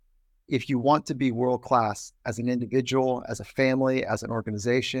if you want to be world-class as an individual, as a family, as an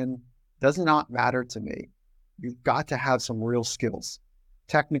organization, does not matter to me. You've got to have some real skills,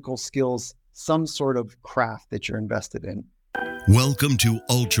 technical skills, some sort of craft that you're invested in. Welcome to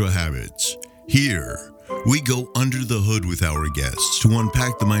Ultra Habits. Here, we go under the hood with our guests to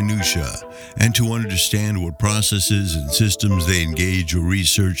unpack the minutiae and to understand what processes and systems they engage or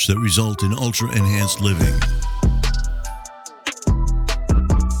research that result in ultra-enhanced living.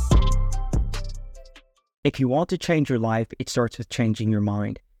 If you want to change your life, it starts with changing your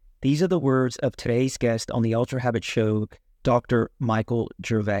mind. These are the words of today's guest on the Ultra Habit Show, Dr. Michael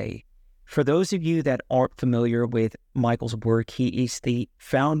Gervais. For those of you that aren't familiar with Michael's work, he is the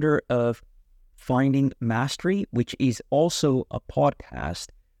founder of Finding Mastery, which is also a podcast,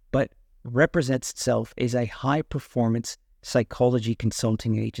 but represents itself as a high-performance psychology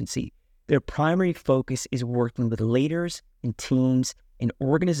consulting agency. Their primary focus is working with leaders and teams and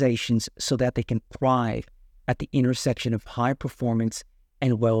organizations so that they can thrive at the intersection of high performance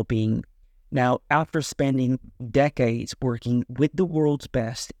and well-being. Now, after spending decades working with the world's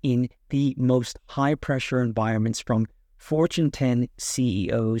best in the most high-pressure environments, from Fortune 10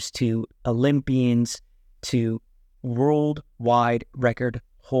 CEOs to Olympians to worldwide record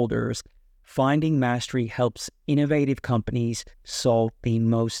holders, Finding Mastery helps innovative companies solve the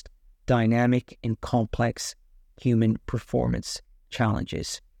most dynamic and complex human performance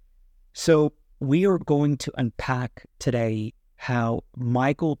challenges. So we are going to unpack today how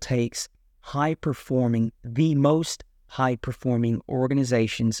Michael takes the most high-performing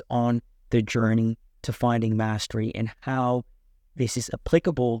organizations on the journey to finding mastery, and how this is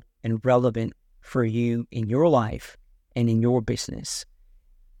applicable and relevant for you in your life and in your business.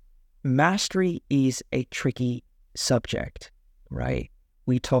 Mastery is a tricky subject, right?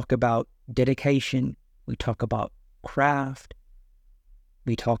 We talk about dedication, we talk about craft,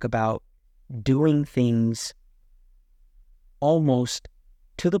 we talk about doing things almost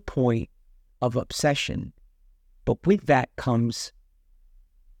to the point of obsession. But with that comes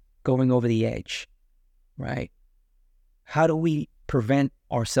going over the edge, right? How do we prevent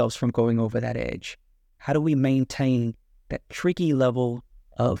ourselves from going over that edge? How do we maintain that tricky level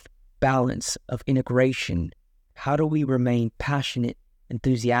of balance, of integration? How do we remain passionate,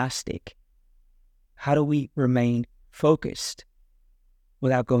 enthusiastic? How do we remain focused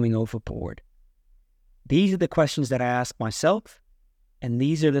without going overboard? These are the questions that I ask myself, and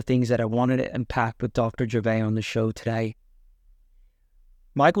these are the things that I wanted to unpack with Dr. Gervais on the show today.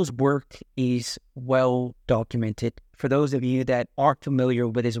 Michael's work is well documented. For those of you that aren't familiar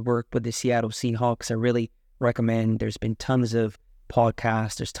with his work with the Seattle Seahawks, I really recommend. There's been tons of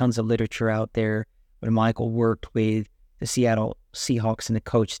podcasts, there's tons of literature out there when Michael worked with the Seattle Seahawks and the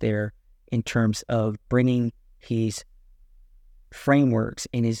coach there in terms of bringing his frameworks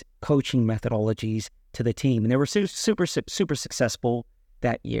and his coaching methodologies to the team. And they were super successful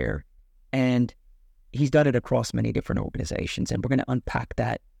that year. And he's done it across many different organizations. And we're going to unpack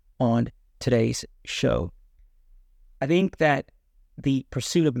that on today's show. I think that the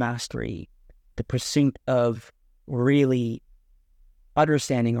pursuit of mastery, the pursuit of really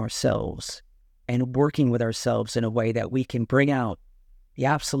understanding ourselves and working with ourselves in a way that we can bring out the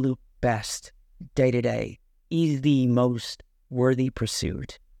absolute best day to day, is the most worthy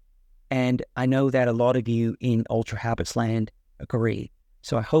pursuit. And I know that a lot of you in Ultra Habits land agree.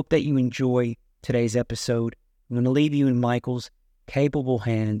 So I hope that you enjoy today's episode. I'm going to leave you in Michael's capable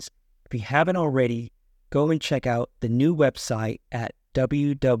hands. If you haven't already, go and check out the new website at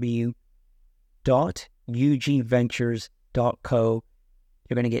www.ugventures.co.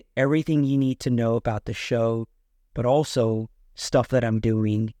 You're going to get everything you need to know about the show, but also stuff that I'm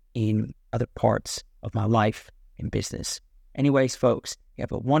doing in other parts of my life and business. Anyways, folks, you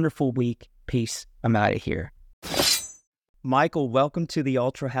have a wonderful week. Peace. I'm out of here. Michael, welcome to the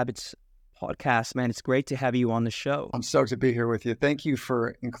Ultra Habits podcast, man. It's great to have you on the show. I'm stoked to be here with you. Thank you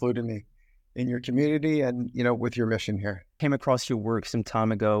for including me in your community and, with your mission here. Came across your work some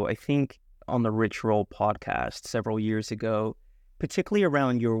time ago, I think on the Rich Roll podcast several years ago, particularly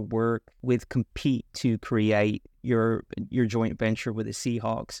around your work with Compete to create your joint venture with the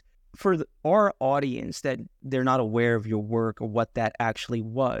Seahawks. For our audience that they're not aware of your work or what that actually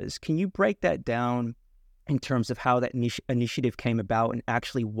was, can you break that down in terms of how that initiative came about and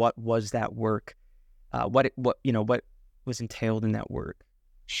actually what was that work? What was entailed in that work?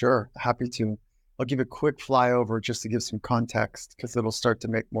 Sure, happy to. I'll give a quick flyover just to give some context because it'll start to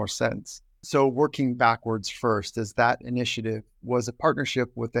make more sense. So working backwards first, is that initiative was a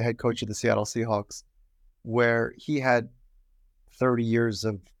partnership with the head coach of the Seattle Seahawks, where he had 30 years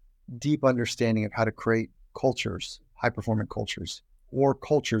of deep understanding of how to create cultures, high-performing cultures, or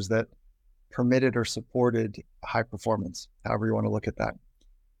cultures that permitted or supported high performance, however you want to look at that.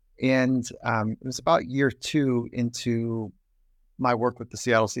 And it was about year 2 into my work with the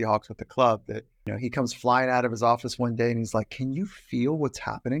Seattle Seahawks with the club that, he comes flying out of his office one day and he's like, "Can you feel what's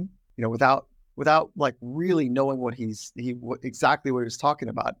happening?" Without like really knowing what exactly what he was talking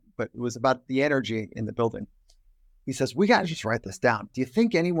about, but it was about the energy in the building. He says, "We got to just write this down. Do you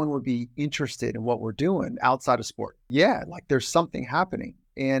think anyone would be interested in what we're doing outside of sport?" Yeah, like there's something happening.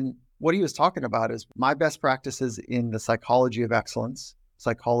 And what he was talking about is my best practices in the psychology of excellence,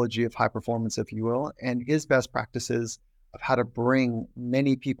 psychology of high performance, if you will, and his best practices of how to bring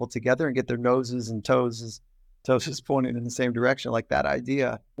many people together and get their noses and toes pointing in the same direction. Like that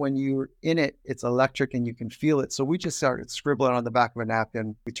idea, when you're in it, it's electric and you can feel it. So we just started scribbling on the back of a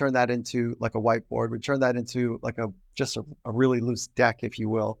napkin. We turned that into like a whiteboard. We turned that into like a really loose deck, if you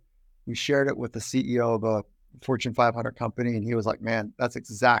will. We shared it with the CEO of a Fortune 500 company. And he was like, "Man, that's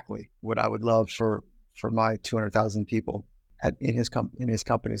exactly what I would love for my 200,000 people in his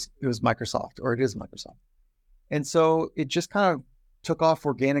companies." It was Microsoft, or it is Microsoft. And so it just kind of took off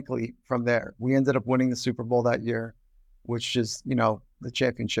organically from there. We ended up winning the Super Bowl that year, which is, the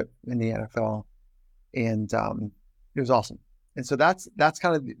championship in the NFL. And it was awesome. And so that's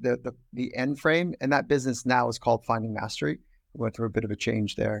kind of the end frame. And that business now is called Finding Mastery. We went through a bit of a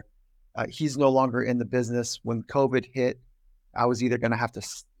change there. He's no longer in the business. When COVID hit, I was either going to have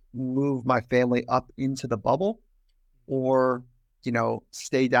to move my family up into the bubble or,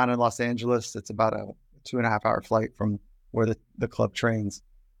 stay down in Los Angeles. It's about a 2.5 hour flight from where the club trains.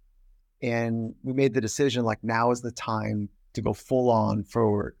 And we made the decision, like, now is the time to go full on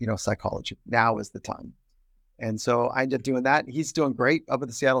for, psychology. Now is the time. And so I ended up doing that. He's doing great up at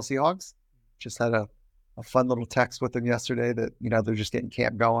the Seattle Seahawks. Just had a fun little text with him yesterday that, they're just getting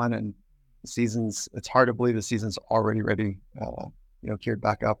camp going and it's hard to believe the season's already ready, geared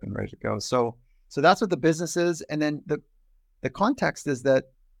back up and ready to go. So that's what the business is. And then the context is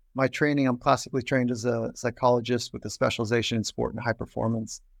that my training, I'm classically trained as a psychologist with a specialization in sport and high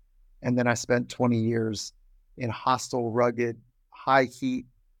performance. And then I spent 20 years in hostile, rugged, high heat,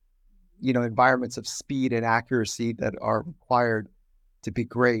 environments of speed and accuracy that are required to be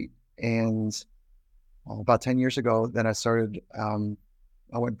great. And about 10 years ago, then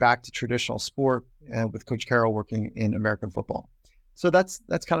I went back to traditional sport and with Coach Carroll working in American football. So that's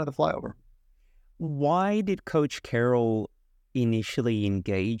kind of the flyover. Why did Coach Carroll initially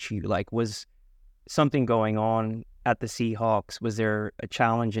engage you? Like, was something going on at the Seahawks? Was there a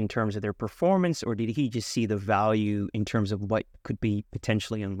challenge in terms of their performance, or did he just see the value in terms of what could be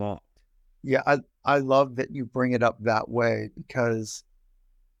potentially unlocked? Yeah, I love that you bring it up that way, because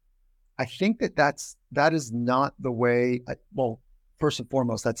I think that is not the way, first and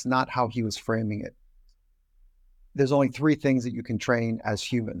foremost, that's not how he was framing it. There's only 3 things that you can train as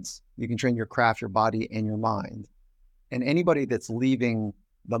humans. You can train your craft, your body, and your mind. And anybody that's leaving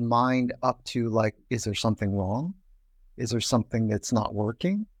the mind up to, like, is there something wrong? Is there something that's not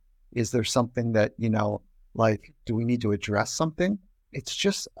working? Is there something that, do we need to address something? It's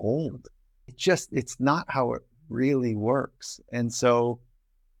just old. It's not how it really works. And so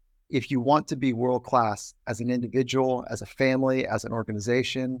if you want to be world-class as an individual, as a family, as an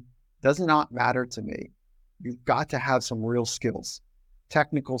organization, does not matter to me. You've got to have some real skills,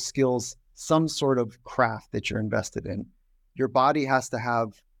 technical skills, some sort of craft that you're invested in. Your body has to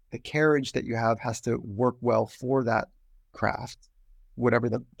have the carriage that you have, has to work well for that craft, whatever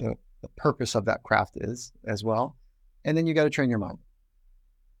the purpose of that craft is as well. And then you got to train your mind,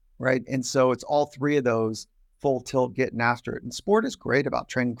 right? And so it's all 3 of those full tilt, getting after it. And sport is great about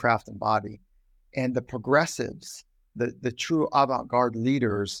training craft and body. And the progressives, the true avant-garde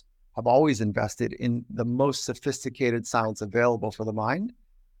leaders, have always invested in the most sophisticated science available for the mind.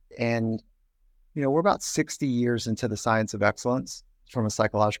 And, we're about 60 years into the science of excellence from a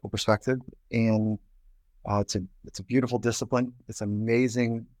psychological perspective. And it's a beautiful discipline. It's an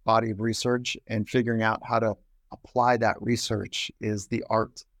amazing body of research, and figuring out how to apply that research is the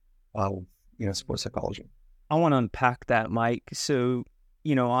art of, sports psychology. I want to unpack that, Mike. So,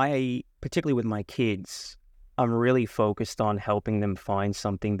 I, particularly with my kids, I'm really focused on helping them find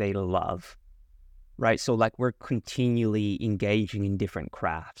something they love, right? So like we're continually engaging in different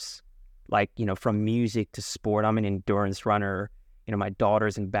crafts, like, from music to sport. I'm an endurance runner. My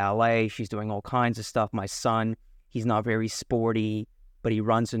daughter's in ballet. She's doing all kinds of stuff. My son, he's not very sporty, but he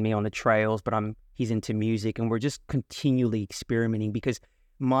runs with me on the trails, but he's into music, and we're just continually experimenting, because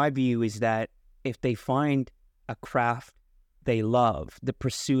my view is that if they find a craft they love, the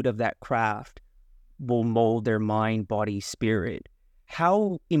pursuit of that craft will mold their mind, body, spirit.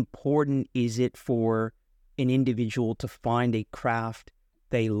 How important is it for an individual to find a craft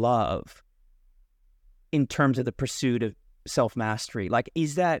they love in terms of the pursuit of self-mastery? Like,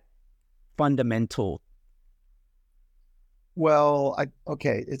 is that fundamental? Well,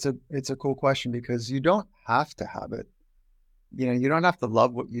 okay, it's a cool question because you don't have to have it. You don't have to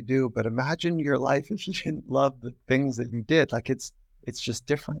love what you do, but imagine your life if you didn't love the things that you did. Like it's just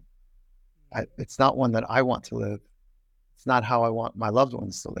different. It's not one that I want to live. It's not how I want my loved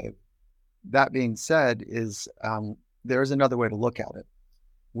ones to live. That being said, there's another way to look at it,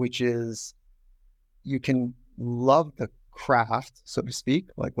 which is you can love the craft, so to speak,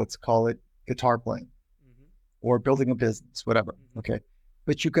 like let's call it guitar playing or building a business, whatever. Okay.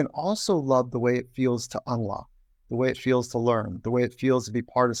 But you can also love the way it feels to unlock, the way it feels to learn, the way it feels to be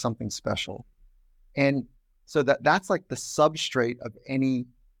part of something special. And so that's like the substrate of any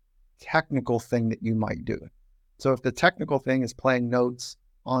technical thing that you might do. So if the technical thing is playing notes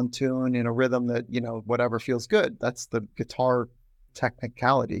on tune in a rhythm that, whatever feels good, that's the guitar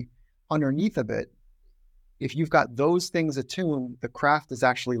technicality. Underneath of it, if you've got those things attuned, the craft is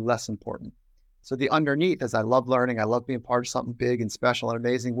actually less important. So the underneath is I love learning. I love being part of something big and special and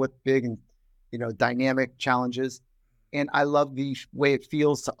amazing with big and, dynamic challenges. And I love the way it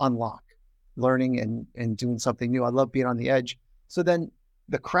feels to unlock learning and doing something new. I love being on the edge. So then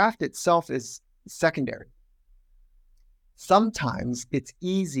the craft itself is secondary. Sometimes it's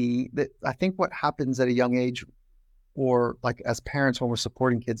easy that I think what happens at a young age, or like as parents when we're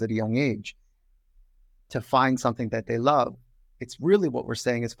supporting kids at a young age, to find something that they love, it's really what we're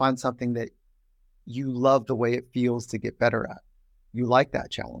saying is find something that you love the way it feels to get better at. You like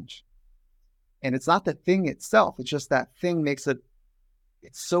that challenge. And it's not the thing itself. It's just that thing makes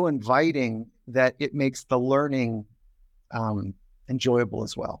it's so inviting that it makes the learning enjoyable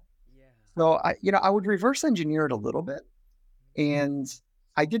as well. Yeah. So I would reverse engineer it a little bit. And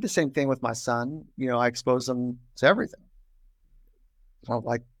I did the same thing with my son. I exposed him to everything. So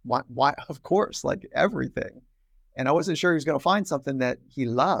like, why? Of course, like everything. And I wasn't sure he was going to find something that he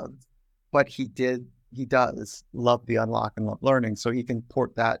loved, but he does love the unlock and love learning. So he can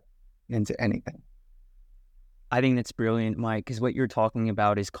port that into anything. I think that's brilliant, Mike, because what you're talking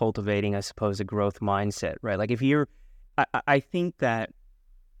about is cultivating, I suppose, a growth mindset, right? Like I think that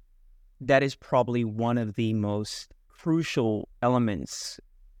is probably one of the most crucial elements,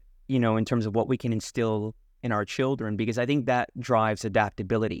 in terms of what we can instill in our children, because I think that drives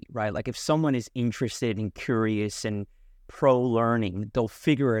adaptability, right? Like if someone is interested and curious and pro-learning, they'll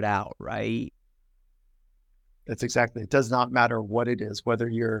figure it out, right? That's exactly. It does not matter what it is, whether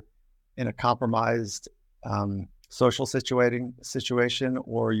you're in a compromised social situation,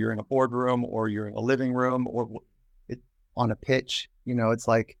 or you're in a boardroom, or you're in a living room, or on a pitch. It's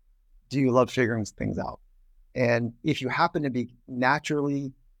like, do you love figuring things out? And if you happen to be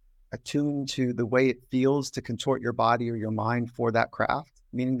naturally attuned to the way it feels to contort your body or your mind for that craft,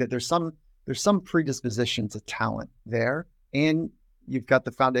 meaning that there's some predisposition to talent there, and you've got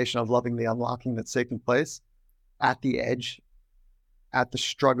the foundation of loving the unlocking that's taking place at the edge, at the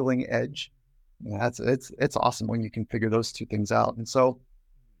struggling edge. It's awesome when you can figure those two things out. And so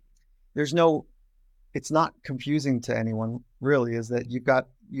it's not confusing to anyone really, is that you've got,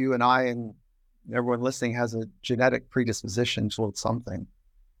 you and I and everyone listening has a genetic predisposition towards something,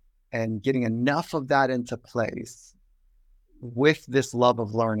 and getting enough of that into place with this love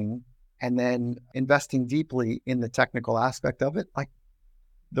of learning, and then investing deeply in the technical aspect of it, like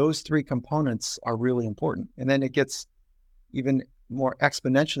those three components are really important. And then it gets even more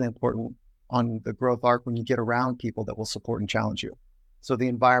exponentially important on the growth arc when you get around people that will support and challenge you. So the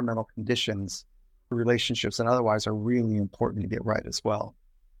environmental conditions, relationships and otherwise, are really important to get right as well.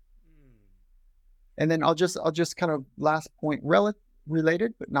 And then I'll just kind of last point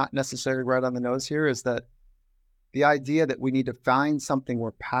related, but not necessarily right on the nose here, is that the idea that we need to find something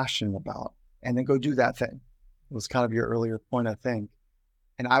we're passionate about and then go do that thing was kind of your earlier point, I think.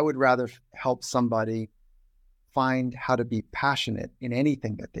 And I would rather help somebody find how to be passionate in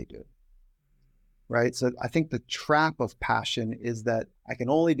anything that they do. Right. So I think the trap of passion is that I can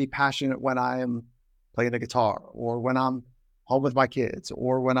only be passionate when I am playing the guitar, or when I'm home with my kids,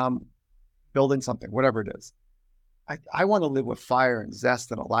 or when I'm building something, whatever it is. I want to live with fire and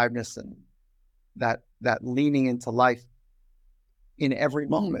zest and aliveness and that leaning into life in every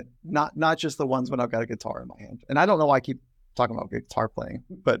moment, not just the ones when I've got a guitar in my hand. And I don't know why I keep talking about guitar playing,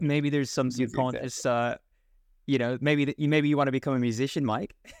 but maybe there's some subconscious, maybe you want to become a musician,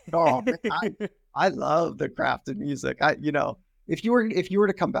 Mike. Oh, I love the craft of music. If you were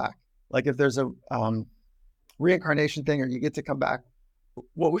to come back, like if there's a reincarnation thing, or you get to come back,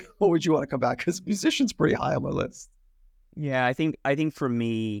 what would you want to come back? Because musician's pretty high on my list. Yeah, I think for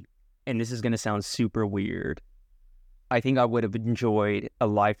me, and this is going to sound super weird, I think I would have enjoyed a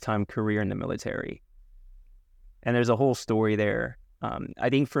lifetime career in the military. And there's a whole story there. I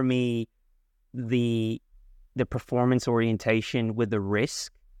think for me, the performance orientation with the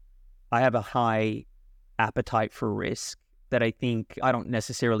risk, I have a high appetite for risk that I think I don't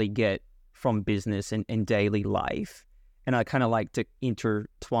necessarily get from business and daily life. And I kind of like to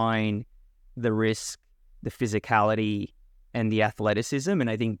intertwine the risk, the physicality, and the athleticism. And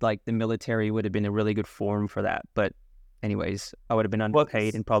I think like the military would have been a really good forum for that. But anyways, I would have been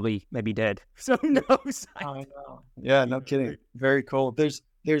underpaid and probably maybe dead. So who knows? I know. Yeah, no kidding. Very cool. There's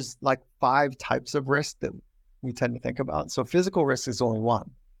like 5 types of risk that we tend to think about. So physical risk is only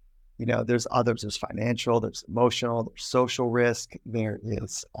one. You know, there's others. There's financial, there's emotional, there's social risk, there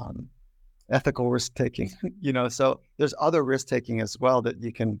is ethical risk taking. You know, so there's other risk taking as well that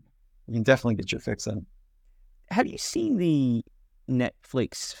you can definitely get your fix in. Have you seen the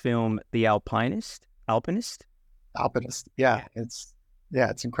Netflix film The Alpinist? Alpinist. Yeah, it's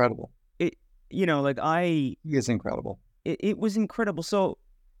incredible. It He is incredible. It was incredible. So,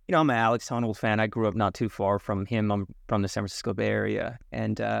 I'm an Alex Honnold fan. I grew up not too far from him. I'm from the San Francisco Bay Area,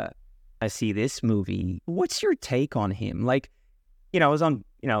 and I see this movie. What's your take on him? Like, I was on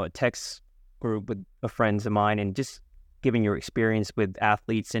a text group with friends of mine, and just given your experience with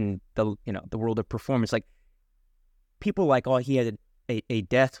athletes and the world of performance, like people like, oh, he had a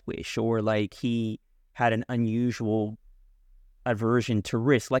death wish, or like he had an unusual aversion to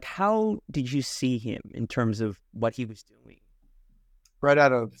risk. Like, how did you see him in terms of what he was doing? Right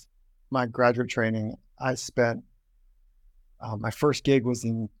out of my graduate training, I spent my first gig was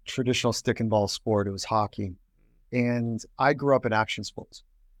in traditional stick and ball sport. It was hockey, and I grew up in action sports.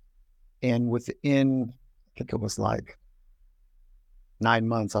 And within, I think it was like 9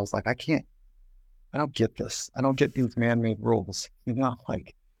 months, I was like, I don't get this. I don't get these man-made rules,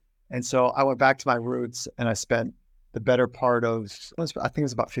 and so I went back to my roots, and I spent the better part of, I think it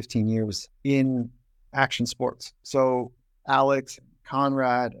was about 15 years in action sports. So Alex,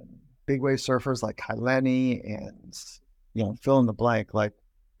 Conrad, and big wave surfers like Kaileni and, fill in the blank, like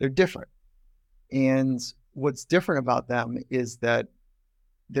they're different. And what's different about them is that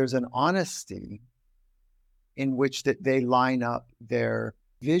there's an honesty in which that they line up their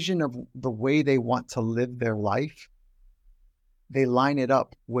vision of the way they want to live their life. They line it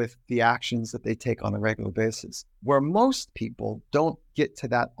up with the actions that they take on a regular basis, where most people don't get to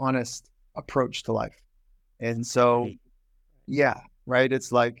that honest approach to life. And so, yeah, right.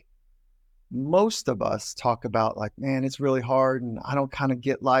 It's like most of us talk about like, man, it's really hard and I don't kind of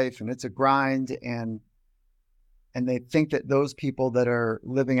get life and it's a grind. And they think that those people that are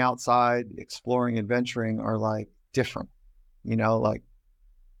living outside, exploring, adventuring are like different, like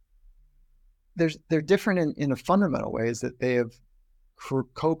they're different in a fundamental ways that they have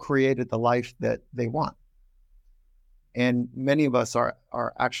co-created the life that they want. And many of us are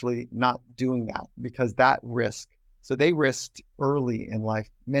actually not doing that because that risk. So they risked early in life,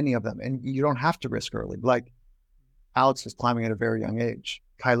 many of them, and you don't have to risk early. Like Alex was climbing at a very young age.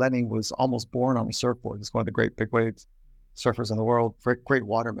 Kaileni was almost born on a surfboard. He's one of the great big wave surfers in the world, great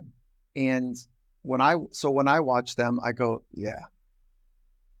waterman. And when I watch them, I go, yeah,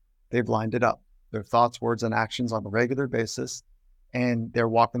 they've lined it up. Their thoughts, words, and actions on a regular basis, and they're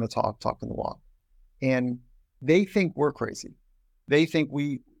walking the talk, talking the walk. And they think we're crazy. They think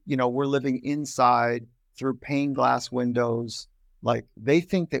we're living inside through pane glass windows. Like they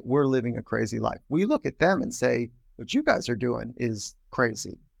think that we're living a crazy life. We look at them and say, what you guys are doing is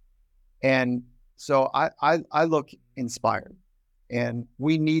crazy. And so I look inspired, and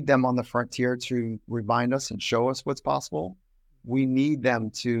we need them on the frontier to remind us and show us what's possible. We need them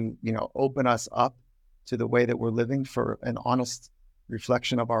to, open us up to the way that we're living for an honest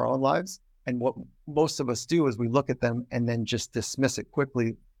reflection of our own lives. And what most of us do is we look at them and then just dismiss it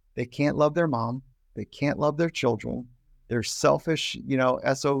quickly. They can't love their mom. They can't love their children. They're selfish,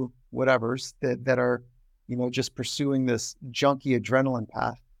 SO whatevers that are, just pursuing this junky adrenaline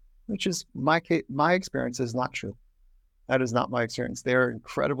path, which is my experience is not true. That is not my experience. They're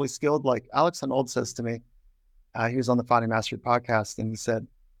incredibly skilled. Like Alex Honnold says to me, he was on the Finding Mastery podcast, and he said,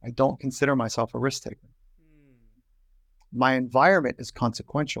 I don't consider myself a risk taker. My environment is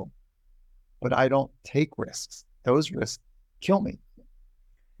consequential, but I don't take risks. Those risks kill me.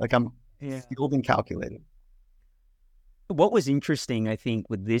 Like I'm skilled and calculated. What was interesting, I think,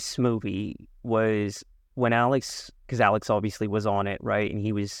 with this movie was when because Alex obviously was on it, right? And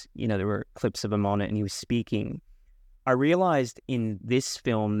he was, there were clips of him on it and he was speaking. I realized in this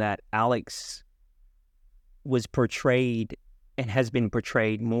film that Alex was portrayed and has been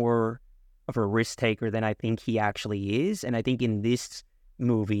portrayed more of a risk taker than I think he actually is. And I think in this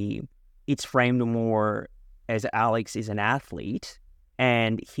movie, it's framed more as Alex is an athlete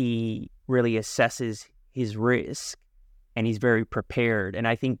and he really assesses his risk and he's very prepared. And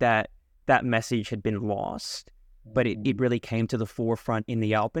I think that that message had been lost, but it really came to the forefront in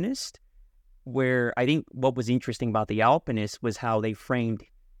The Alpinist, where I think what was interesting about The Alpinist was how they framed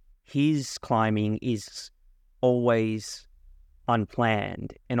his climbing is always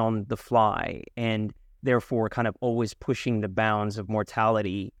unplanned and on the fly, and therefore kind of always pushing the bounds of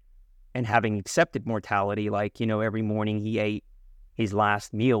mortality and having accepted mortality. Like, you know, every morning he ate his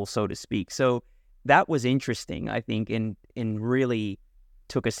last meal, so to speak. So that was interesting, I think, and really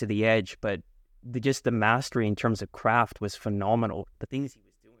took us to the edge. But just the mastery in terms of craft was phenomenal. The things he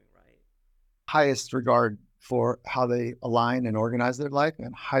was doing, right? Highest regard for how they align and organize their life,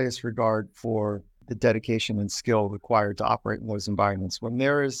 and highest regard for the dedication and skill required to operate in those environments. When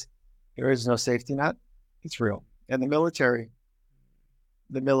there is no safety net, it's real. And the military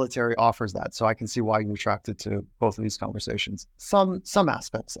offers that. So I can see why you're attracted to both of these conversations. Some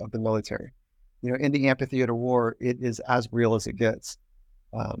aspects of the military, you know, in the amphitheater war, it is as real as it gets.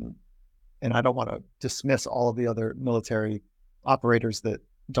 And I don't want to dismiss all of the other military operators that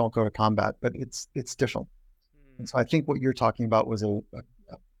don't go to combat, but it's different. And so I think what you're talking about was a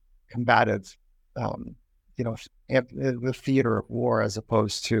combative, you know, the theater of war as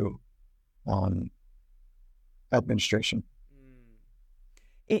opposed to administration.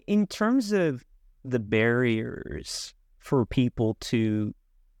 In terms of the barriers for people to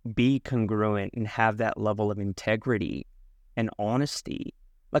be congruent and have that level of integrity and honesty,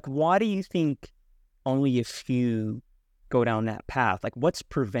 like, why do you think only a few go down that path? Like, what's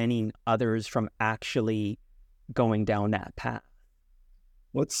preventing others from actually going down that path?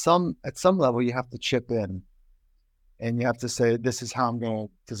 Well, at some level, you have to chip in and you have to say, this is how I'm going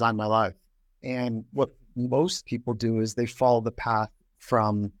to design my life. And what most people do is they follow the path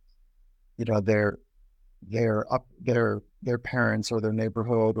from, you know, their parents or their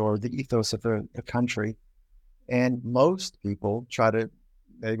neighborhood or the ethos of the country. And most people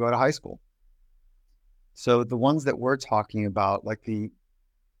they go to high school. So the ones that we're talking about, like the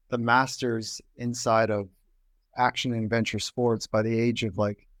masters inside of action and adventure sports by the age of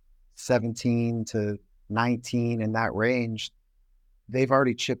like 17 to 19, in that range, they've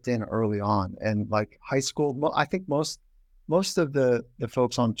already chipped in early on. And like high school, I think most of the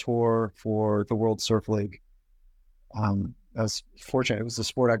folks on tour for the World Surf League, I was fortunate. It was the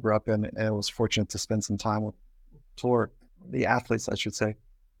sport I grew up in, and I was fortunate to spend some time with the athletes, I should say.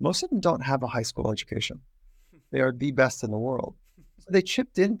 Most of them don't have a high school education. They are the best in the world. So they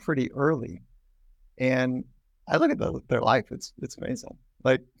chipped in pretty early. And I look at their life, it's amazing.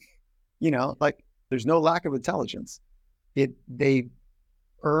 Like, you know, like there's no lack of intelligence. They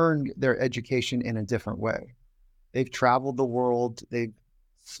earned their education in a different way. They've traveled the world. They've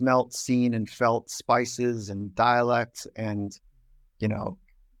smelt, seen, and felt spices and dialects and, you know,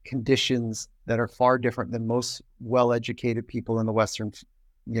 conditions that are far different than most well-educated people in the Western,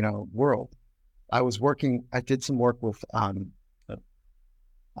 you know, world. I did some work with, I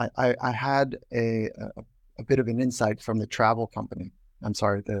had a bit of an insight from the travel company. I'm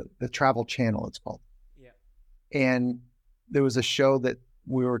sorry, the travel channel, it's called. Yeah. And there was a show that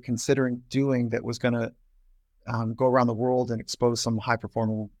we were considering doing that was going to go around the world and expose some high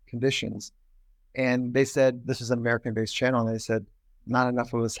performing conditions. And they said, this is an American based channel. And they said, not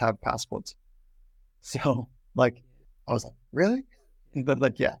enough of us have passports. So like, I was like, really? But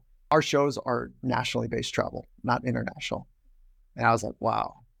like, yeah, our shows are nationally based travel, not international. And I was like,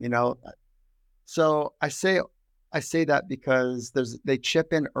 wow, you know, so I say that because they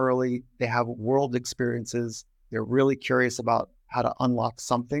chip in early. They have world experiences. They're really curious about how to unlock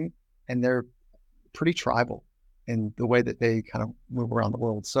something, and they're pretty tribal in the way that they kind of move around the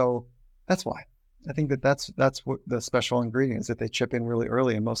world. So that's why I think that's what the special ingredient is, that they chip in really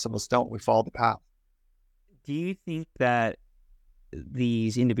early, and most of us don't. We follow the path. Do you think that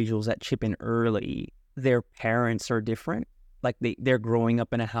these individuals that chip in early, their parents are different? Like they're growing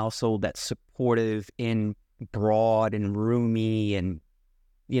up in a household that's supportive and broad and roomy, and,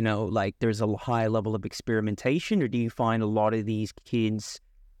 you know, like there's a high level of experimentation? Or do you find a lot of these kids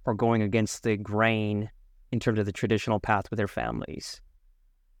are going against the grain in terms of the traditional path with their families?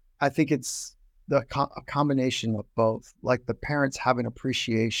 I think it's a combination of both. Like the parents have an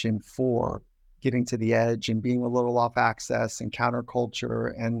appreciation for getting to the edge and being a little off axis and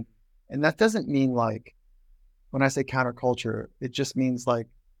counterculture. And that doesn't mean, like, when I say counterculture, it just means like,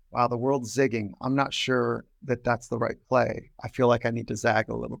 wow, the world's zigging. I'm not sure that that's the right play. I feel like I need to zag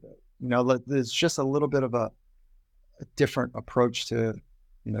a little bit. You know, there's just a little bit of a different approach to,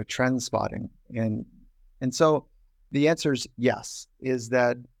 you know, trend spotting. And so the answer is yes, is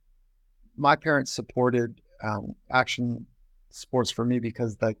that my parents supported action sports for me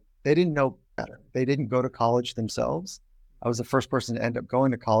because they didn't know better. They didn't go to college themselves. I was the first person to end up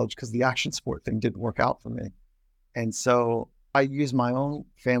going to college because the action sport thing didn't work out for me. And so I use my own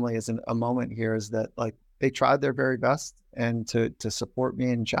family as a moment here, is that like they tried their very best and to support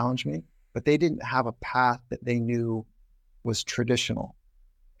me and challenge me, but they didn't have a path that they knew was traditional,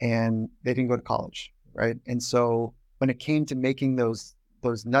 and they didn't go to college, right? And so when it came to making those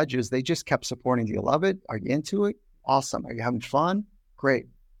nudges, they just kept supporting. Do you love it? Are you into it? Awesome. Are you having fun? Great.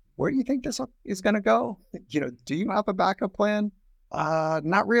 Where do you think this is going to go? Do you have a backup plan?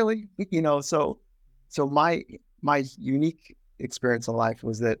 Not really. So my unique experience in life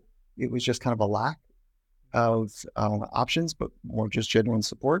was that it was just kind of a lack of options, but more just genuine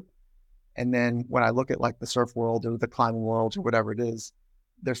support. And then when I look at like the surf world or the climbing world or whatever it is,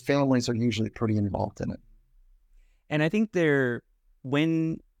 their families are usually pretty involved in it. And I think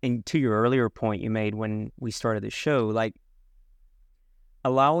and to your earlier point you made when we started the show, like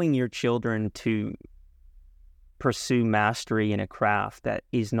allowing your children to pursue mastery in a craft that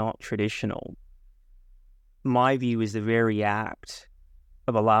is not traditional, my view is the very act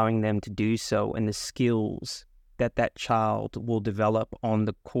of allowing them to do so, and the skills that child will develop on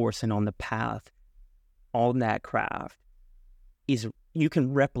the course and on the path on that craft is, you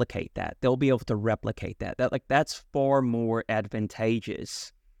can replicate that. They'll be able to replicate that. That's far more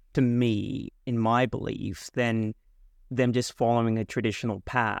advantageous to me, in my belief, than them just following a traditional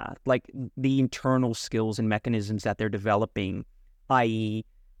path. Like the internal skills and mechanisms that they're developing, i.e.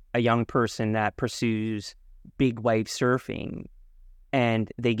 a young person that pursues big wave surfing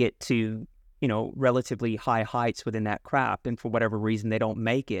and they get to, relatively high heights within that craft, and for whatever reason they don't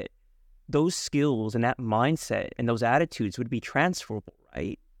make it, those skills and that mindset and those attitudes would be transferable,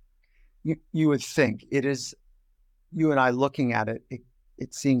 right? You would think. It is. You and I looking at it,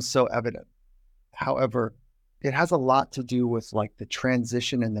 it seems so evident. However, it has a lot to do with like the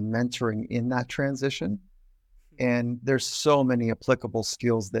transition and the mentoring in that transition. And there's so many applicable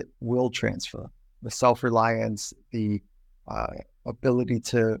skills that will transfer: the self-reliance, the ability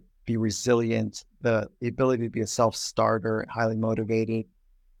to be resilient, the ability to be a self-starter, highly motivated,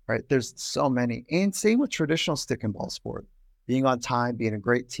 right? There's so many. And same with traditional stick and ball sport: being on time, being a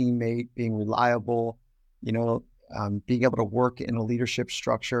great teammate, being reliable, being able to work in a leadership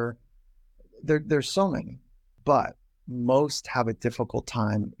structure. There's so many, but most have a difficult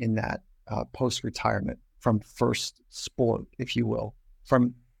time in that post-retirement from first sport, if you will,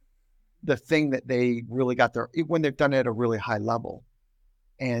 from the thing that they really got when they've done it at a really high level.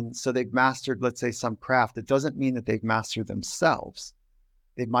 And so they've mastered, let's say, some craft. It doesn't mean that they've mastered themselves.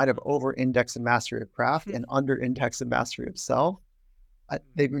 They might have over-indexed in mastery of craft and under-indexed in mastery of self.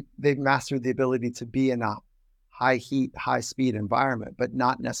 They've mastered the ability to be in a high heat, high speed environment, but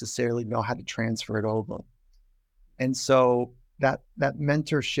not necessarily know how to transfer it over. And so that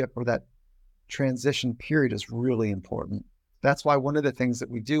mentorship or that transition period is really important. That's why one of the things that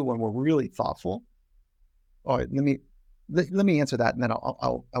we do when we're really thoughtful. All right, let me answer that, and then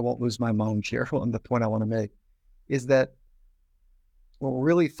I won't lose my mind here on the point I want to make, is that when we're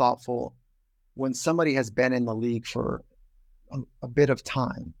really thoughtful, when somebody has been in the league for a bit of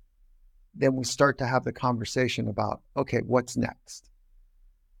time, then we start to have the conversation about, okay, what's next?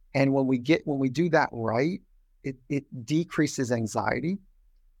 And when we do that right, it decreases anxiety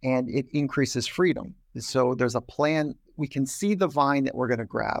and it increases freedom. So there's a plan. We can see the vine that we're going to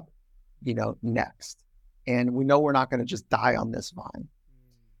grab, next. And we know we're not going to just die on this vine.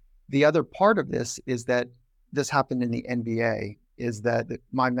 The other part of this is that this happened in the NBA, is that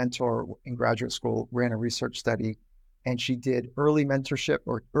my mentor in graduate school ran a research study, and she did early mentorship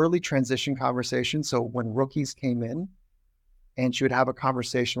or early transition conversations. So when rookies came in, and she would have a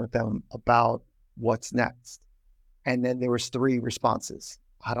conversation with them about what's next. And then there was 3 responses.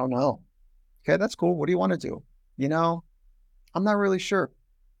 I don't know. Okay, that's cool. What do you want to do? I'm not really sure.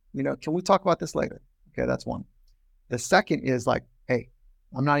 Can we talk about this later? Okay, that's one. The second is like, hey,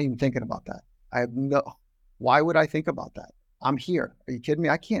 I'm not even thinking about that. Why would I think about that? I'm here. Are you kidding me?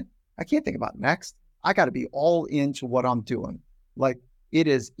 I can't think about next. I got to be all into what I'm doing. Like it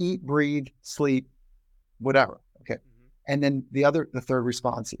is eat, breathe, sleep, whatever. Okay. Mm-hmm. And then the third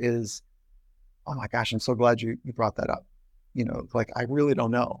response is, oh my gosh, I'm so glad you brought that up. Like I really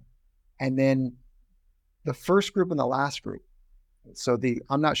don't know. And then the first group and the last group. So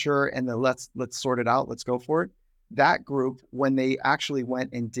I'm not sure, and the let's sort it out, let's go for it. That group, when they actually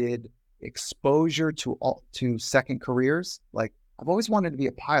went and did exposure to second careers, like I've always wanted to be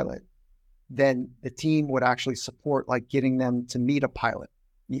a pilot, then the team would actually support like getting them to meet a pilot,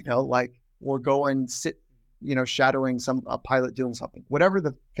 like or go and sit, shadowing a pilot doing something, whatever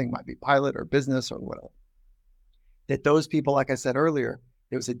the thing might be, pilot or business or whatever. That those people, like I said earlier,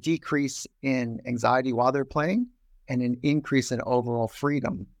 There was a decrease in anxiety while they're playing and an increase in overall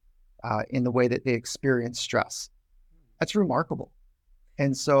freedom in the way that they experience stress. That's remarkable.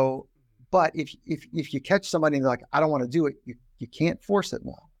 And so, but if you catch somebody and they're like, I don't want to do it, you can't force it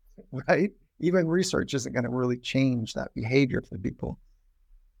now, right? Even research isn't going to really change that behavior for people.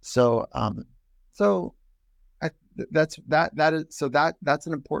 So, that's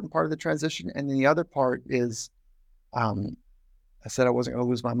an important part of the transition. And then the other part is, I said I wasn't going to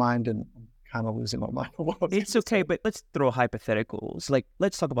lose my mind, and I'm kind of losing my mind. It's okay, but let's throw hypotheticals. Like,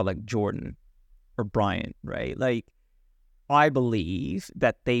 let's talk about like Jordan or Bryant, right? Like, I believe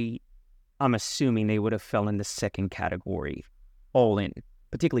that I'm assuming they would have fell in the second category, all in.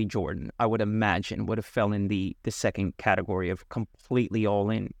 Particularly Jordan, I would imagine, would have fell in the second category of completely all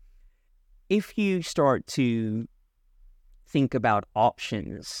in. If you start to think about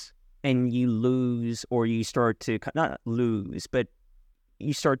options and you lose, or you start to, not lose, but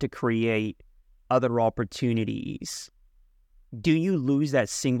you start to create other opportunities, do you lose that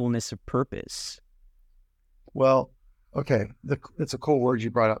singleness of purpose? Well, okay, it's a cool word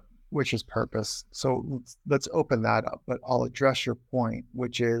you brought up, which is purpose. So let's open that up, but I'll address your point,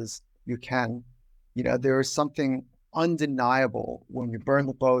 which is there is something undeniable when you burn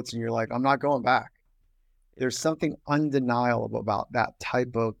the boats and you're like, I'm not going back. There's something undeniable about that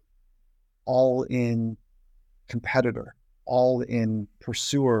type of all-in competitor, all-in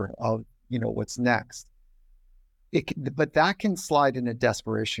pursuer of, what's next. But that can slide into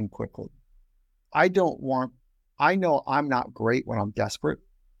desperation quickly. I know I'm not great when I'm desperate,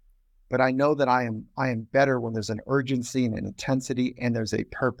 but I know that I am better when there's an urgency and an intensity and there's a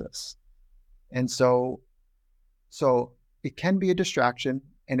purpose. And so it can be a distraction,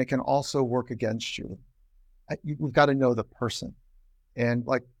 and it can also work against you. We've got to know the person. And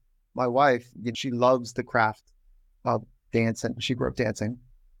like my wife, she loves the craft of dancing. She grew up dancing,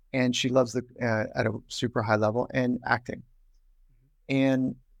 and she loves at a super high level, and acting.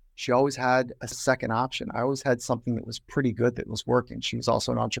 And she always had a second option. I always had something that was pretty good that was working. She was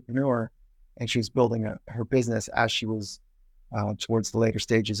also an entrepreneur, and she was building her business as she was towards the later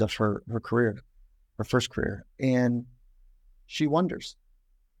stages of her career, her first career. And she wonders,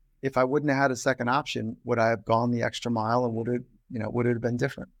 if I wouldn't have had a second option, would I have gone the extra mile, and would it have been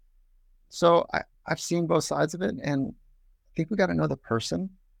different? So I've seen both sides of it, and I think we got to know the person.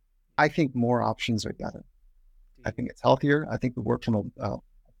 I think more options are better. I think it's healthier. I think we work from a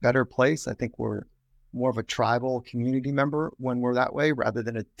better place. I think we're more of a tribal community member when we're that way, rather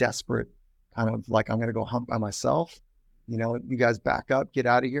than a desperate kind of like, I'm going to go hunt by myself. You guys back up, get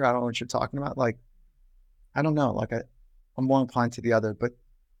out of here. I don't know what you're talking about. Like, I don't know. Like I'm more inclined to the other, but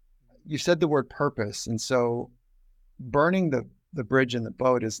you said the word purpose. And so burning the bridge in the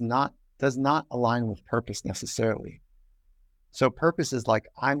boat does not align with purpose necessarily. So purpose is like,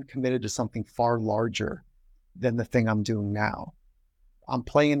 I'm committed to something far larger than the thing I'm doing now. I'm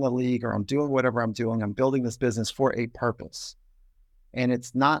playing the league, or I'm doing whatever I'm doing. I'm building this business for a purpose. And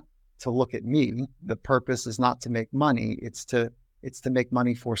it's not to look at me. The purpose is not to make money. It's to make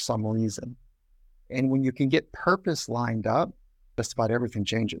money for some reason. And when you can get purpose lined up, just about everything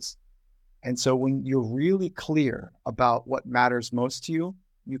changes. And so when you're really clear about what matters most to you,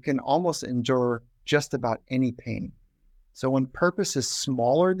 you can almost endure just about any pain. So when purpose is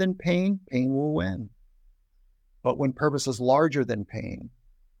smaller than pain, pain will win. But when purpose is larger than pain,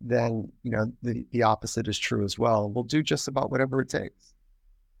 then the opposite is true as well. We'll do just about whatever it takes.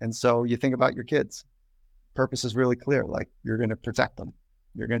 And so you think about your kids. Purpose is really clear. Like, you're going to protect them.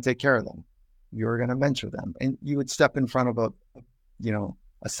 You're going to take care of them. You're going to mentor them. And you would step in front of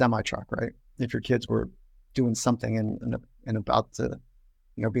a semi truck, right? If your kids were doing something and about to,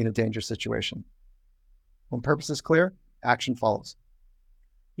 be in a dangerous situation. When purpose is clear, action follows.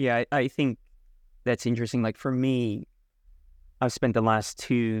 Yeah, I think that's interesting. Like, for me, I've spent the last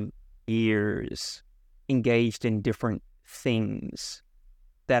 2 years engaged in different things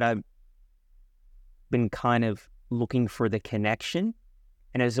that I've been kind of looking for the connection.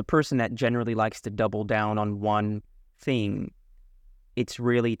 And as a person that generally likes to double down on one thing, it's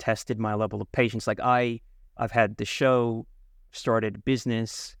really tested my level of patience. Like, I've had the show, started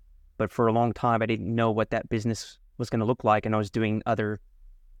business, but for a long time I didn't know what that business was going to look like, and I was doing other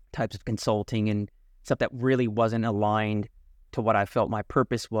types of consulting and stuff that really wasn't aligned to what I felt my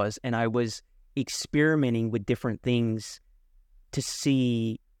purpose was. And I was experimenting with different things to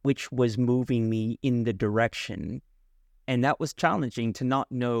see which was moving me in the direction. And that was challenging, to not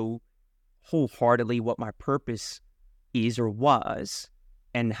know wholeheartedly what my purpose is or was,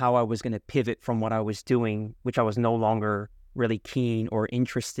 and how I was going to pivot from what I was doing, which I was no longer really keen or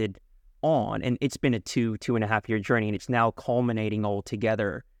interested on, and it's been a 2.5 year journey, and it's now culminating all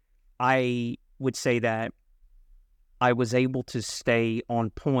together, I would say that I was able to stay on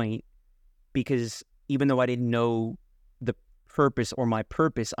point because even though I didn't know the purpose or my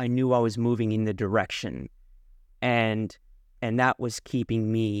purpose, I knew I was moving in the direction, and that was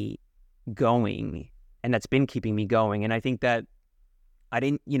keeping me going, and that's been keeping me going. And I think that I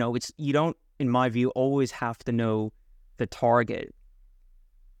didn't, you don't, in my view, always have to know the target,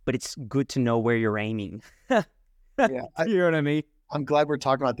 but it's good to know where you're aiming. Yeah, you know what I mean? I'm glad we're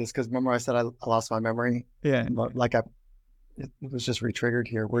talking about this because remember I said I lost my memory? Yeah. Like it was just re-triggered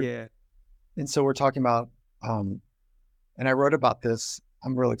here. Yeah. And so we're talking about, and I wrote about this.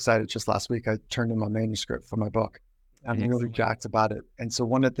 I'm really excited. Just last week, I turned in my manuscript for my book. I'm really jacked about it. And so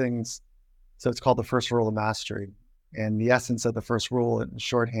one of the things, so it's called the first rule of mastery. And the essence of the first rule in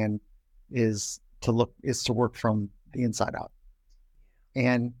shorthand is to work from the inside out.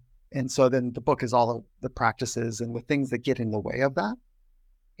 And so then the book is all of the practices and the things that get in the way of that.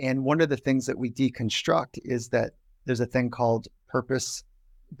 And one of the things that we deconstruct is that there's a thing called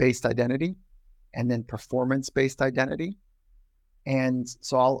purpose-based identity and then performance-based identity. And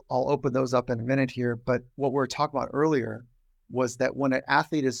so I'll open those up in a minute here. But what we were talking about earlier was that when an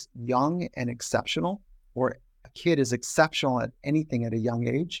athlete is young and exceptional, or a kid is exceptional at anything at a young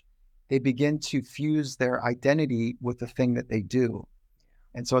age, they begin to fuse their identity with the thing that they do.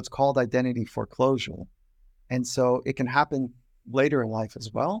 And so it's called identity foreclosure. And so it can happen later in life as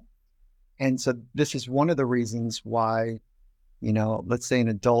well. And so this is one of the reasons why, let's say an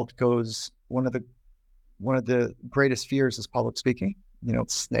adult goes, one of the greatest fears is public speaking,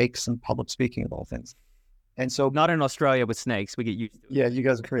 snakes and public speaking of all things. And so not in Australia with snakes, we get used to it. Yeah, you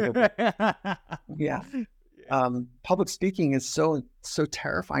guys are pretty good. Yeah. Public speaking is so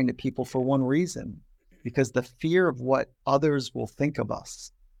terrifying to people for one reason, because the fear of what others will think of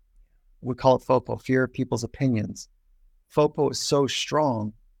us. We call it FOPO, fear of people's opinions. FOPO is so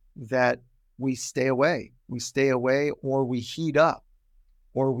strong that we stay away. We stay away, or we heat up,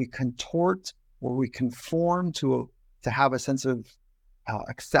 or we contort, or we conform to have a sense of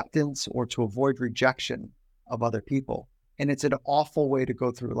acceptance, or to avoid rejection of other people. And it's an awful way to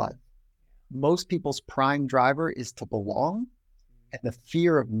go through life. Most people's prime driver is to belong. And the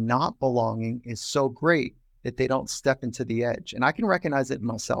fear of not belonging is so great that they don't step into the edge. And I can recognize it in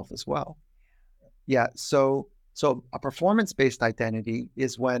myself as well. Yeah. So a performance-based identity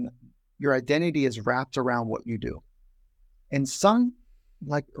is when your identity is wrapped around what you do. And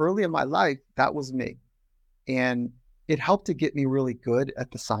like early in my life, that was me. And it helped to get me really good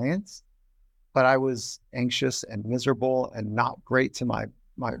at the science, but I was anxious and miserable and not great to my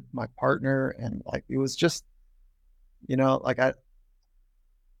partner. And like, it was just,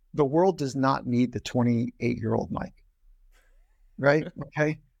 the world does not need the 28-year-old Mike, right?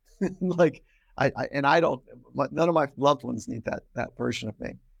 Okay. Like I don't, none of my loved ones need that version of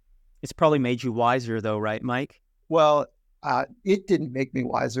me. It's probably made you wiser though, right, Mike? Well, it didn't make me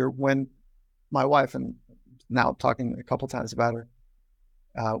wiser when my wife, and now I'm talking a couple times about her,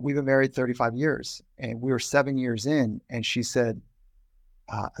 we've been married 35 years and we were 7 years in, and she said,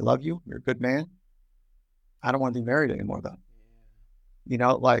 I love you. You're a good man. I don't want to be married anymore though.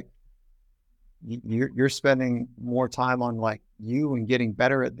 Like you're spending more time on like you and getting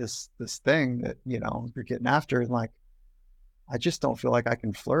better at this thing that, you're getting after. And like, I just don't feel like I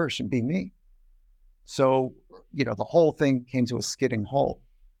can flourish and be me. So, the whole thing came to a skidding halt.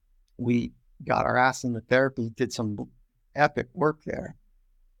 We got our ass into therapy, did some epic work there.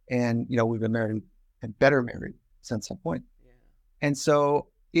 And, we've been married and better married since that point. Yeah. And so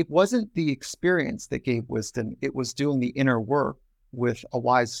it wasn't the experience that gave wisdom. It was doing the inner work with a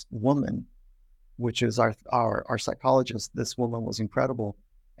wise woman, which is our psychologist. This woman was incredible.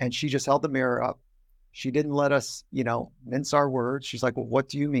 And she just held the mirror up. She didn't let us, mince our words. She's like, well, what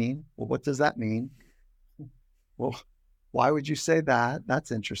do you mean? Well, what does that mean? Well, why would you say that?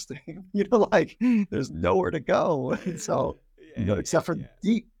 That's interesting. Like there's nowhere to go. And so, except for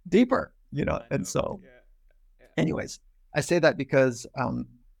deeper, and so anyways, I say that because,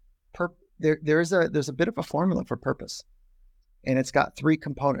 there's a bit of a formula for purpose, and it's got 3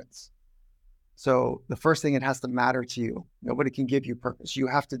 components. So the first thing, it has to matter to you. Nobody can give you purpose. You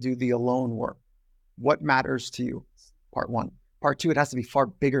have to do the alone work. What matters to you? Part 1. Part 2, it has to be far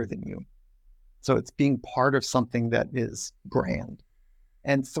bigger than you. So it's being part of something that is grand.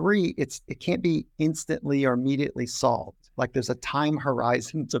 And 3, it can't be instantly or immediately solved. Like there's a time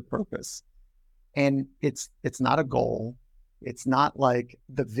horizon to purpose. And it's not a goal. It's not like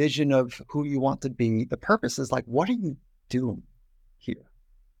the vision of who you want to be. The purpose is like, what are you doing here?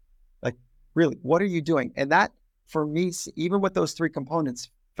 Like, really, what are you doing? And that, for me, even with those 3 components,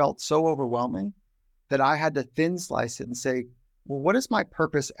 felt so overwhelming that I had to thin slice it and say, well, what is my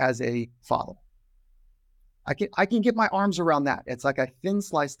purpose as a father? I can get my arms around that. It's like I thin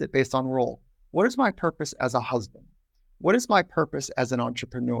sliced it based on role. What is my purpose as a husband? What is my purpose as an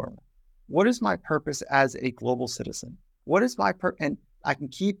entrepreneur? What is my purpose as a global citizen? What is my and I can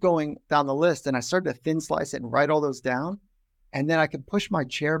keep going down the list, and I started to thin slice it and write all those down. And then I could push my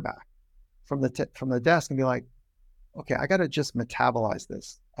chair back from the desk and be like, okay, I got to just metabolize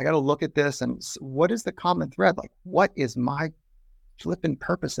this. I got to look at this and what is the common thread? Like, what is my flipping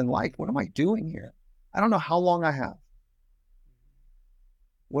purpose in life? What am I doing here? I don't know how long I have.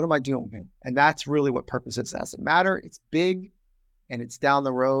 What am I doing here? And that's really what purpose is. It doesn't matter. It's big and it's down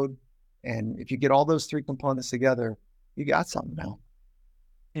the road. And if you get all those three components together, you got something now.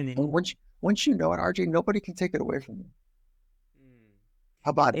 And once you know it, RJ, nobody can take it away from you.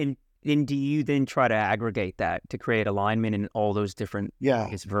 How about it? And do you then try to aggregate that to create alignment in all those different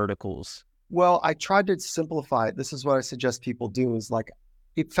verticals? Well, I tried to simplify it. This is what I suggest people do is like,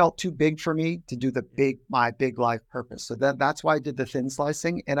 it felt too big for me to do my big life purpose. So that's why I did the thin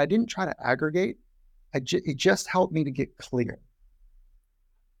slicing. And I didn't try to aggregate. It just helped me to get clear.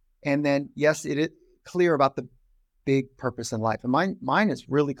 And then, yes, it is clear about the big purpose in life. And mine is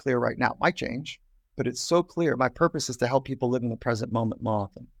really clear right now. It might change, but it's so clear. My purpose is to help people live in the present moment more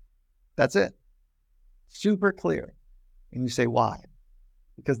often. That's it. Super clear. And you say, why?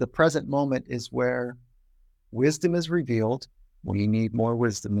 Because the present moment is where wisdom is revealed. We need more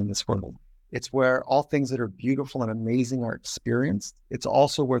wisdom in this world. It's where all things that are beautiful and amazing are experienced. It's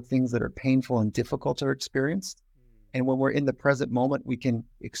also where things that are painful and difficult are experienced. And when we're in the present moment, we can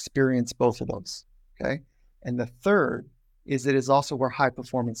experience both of those. Okay. And the third is it is also where high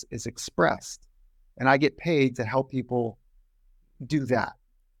performance is expressed. And I get paid to help people do that.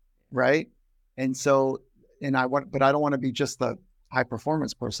 Right. And so, but I don't want to be just the high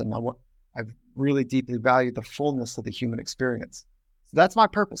performance person. I've really deeply valued the fullness of the human experience. So that's my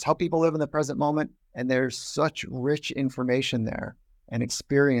purpose, help people live in the present moment. And there's such rich information there and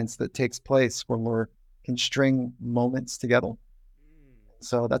experience that takes place when we can string moments together.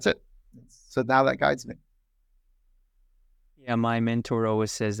 So that's it. So now that guides me. Yeah, my mentor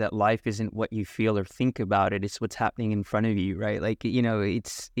always says that life isn't what you feel or think about it; it's what's happening in front of you, right? Like, you know,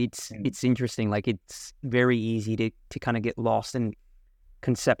 it's interesting. Like, it's very easy to kind of get lost in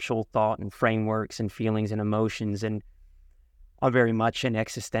conceptual thought and frameworks and feelings and emotions. And I'm very much an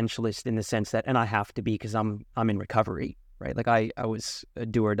existentialist in the sense that, and I have to be because I'm in recovery, right? Like I was a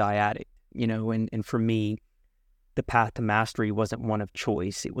do or die addict, you know, and for me, the path to mastery wasn't one of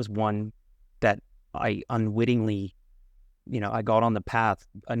choice. It was one that I unwittingly, you know, I got on the path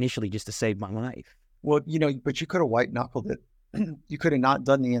initially just to save my life. Well, you know, but you could have white knuckled it. You could have not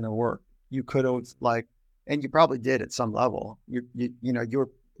done the inner work. You could have and you probably did at some level. You know, you were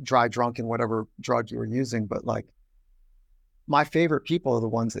dry drunk in whatever drug you were using, but like my favorite people are the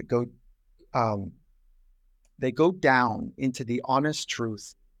ones that they go down into the honest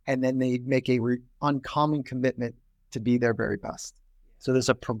truth and then they make a uncommon commitment to be their very best. So there's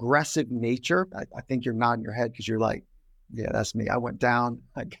a progressive nature. I think you're nodding your head because you're like, yeah, that's me. I went down.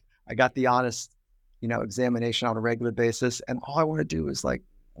 I got the honest, you know, examination on a regular basis. And all I want to do is like,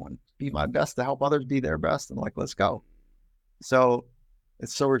 I want to be my best to help others be their best. And like, let's go. So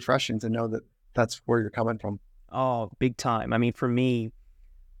it's so refreshing to know that that's where you're coming from. Oh, big time. I mean, for me,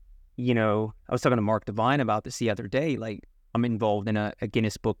 you know, I was talking to Mark Devine about this the other day. Like, I'm involved in a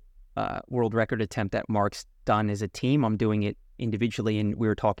Guinness Book world record attempt that Mark's done as a team. I'm doing it individually. And we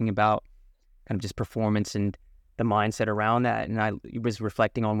were talking about kind of just performance and the mindset around that. And I was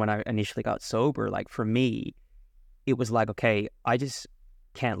reflecting on when I initially got sober. Like, for me, it was like, okay, I just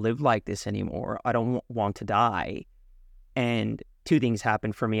can't live like this anymore. I don't want to die. And two things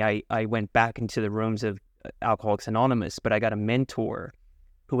happened for me. I went back into the rooms of Alcoholics Anonymous, but I got a mentor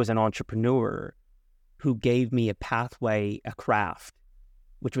who was an entrepreneur who gave me a pathway, a craft,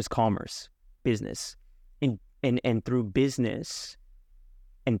 which was commerce, business. And through business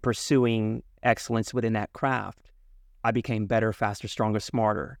and pursuing excellence within that craft, I became better, faster, stronger,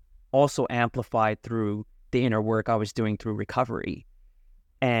 smarter, also amplified through the inner work I was doing through recovery.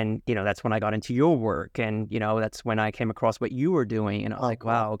 And, you know, that's when I got into your work. And, you know, that's when I came across what you were doing. And I was like,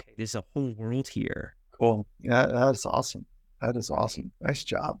 wow, okay, there's a whole world here. Cool. Yeah, that is awesome. That is awesome. Nice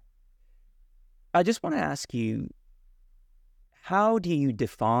job. I just want to ask you, how do you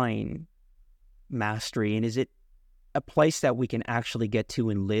define mastery? And is it a place that we can actually get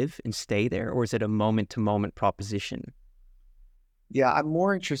to and live and stay there? Or is it a moment-to-moment proposition? Yeah, I'm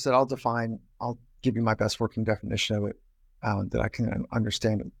more interested. I'll give you my best working definition of it that I can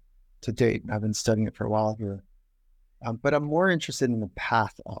understand it to date. I've been studying it for a while here. But I'm more interested in the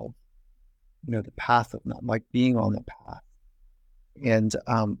path of, the path of not like being on the path. And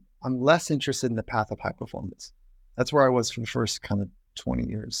I'm less interested in the path of high performance. That's where I was for the first kind of 20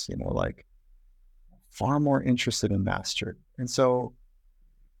 years, like far more interested in mastery. And so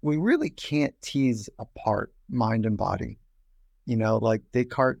we really can't tease apart mind and body, like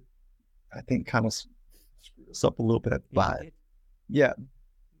Descartes, I think kind of screwed us up a little bit, but yeah,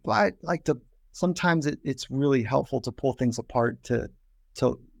 but I like to, sometimes it's really helpful to pull things apart to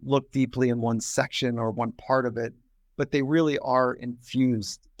look deeply in one section or one part of it, but they really are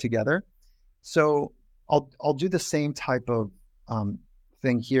infused together. So I'll do the same type of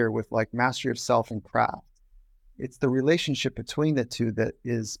thing here with like mastery of self and craft. It's the relationship between the two that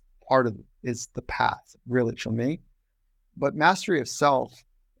is is the path really for me. But mastery of self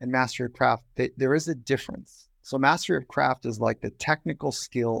and mastery of craft, there is a difference. So mastery of craft is like the technical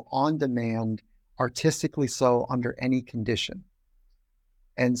skill on demand, artistically so under any condition.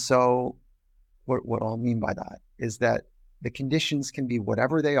 And so what I'll mean by that is that the conditions can be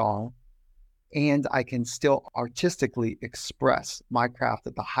whatever they are, and I can still artistically express my craft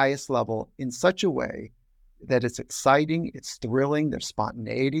at the highest level in such a way that it's exciting, it's thrilling, there's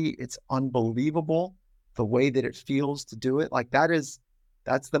spontaneity, it's unbelievable, the way that it feels to do it. Like that's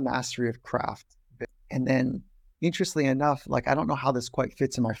the mastery of craft. And then interestingly enough, like I don't know how this quite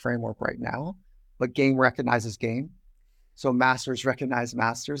fits in my framework right now, but game recognizes game. So masters recognize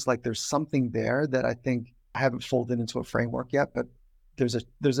masters. Like there's something there that I think I haven't folded into a framework yet, but there's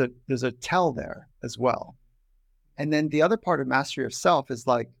a tell there as well. And then the other part of mastery of self is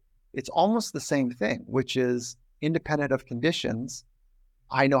like, it's almost the same thing, which is independent of conditions.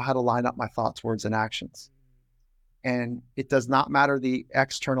 I know how to line up my thoughts, words, and actions. And it does not matter the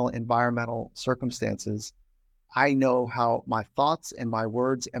external environmental circumstances. I know how my thoughts and my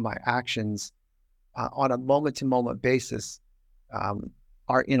words and my actions on a moment-to-moment basis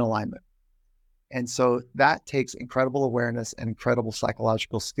are in alignment. And so that takes incredible awareness and incredible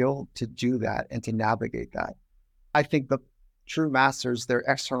psychological skill to do that and to navigate that. I think the true masters, their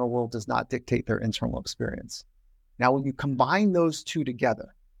external world does not dictate their internal experience. Now, when you combine those two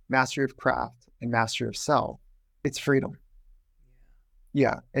together, mastery of craft and mastery of self, it's freedom.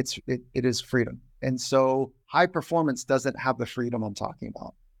 Yeah, it is freedom. And so high performance doesn't have the freedom I'm talking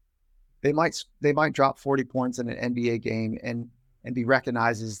about. They might drop 40 points in an NBA game and be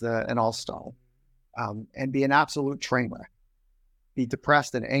recognized as an all-star, and be an absolute train wreck, be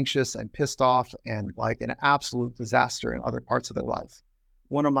depressed and anxious and pissed off and like an absolute disaster in other parts of their life.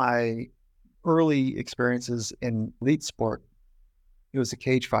 One of my early experiences in elite sport, he was a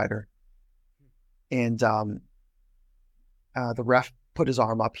cage fighter, and the ref put his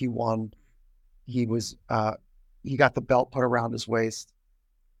arm up. He won. He got the belt put around his waist.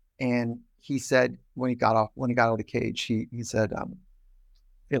 And he said, when he got out of the cage, he said,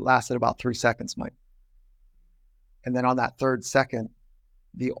 it lasted about 3 seconds, Mike. And then on that third second,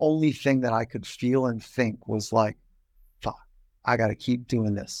 the only thing that I could feel and think was like, fuck, I got to keep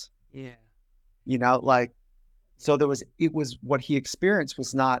doing this. Yeah. So it was what he experienced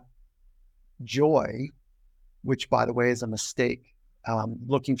was not joy, which by the way is a mistake.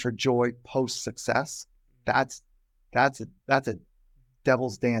 Looking for joy post success. That's a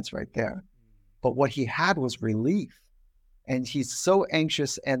devil's dance right there. But what he had was relief. And he's so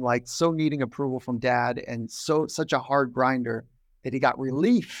anxious and like so needing approval from dad and such a hard grinder that he got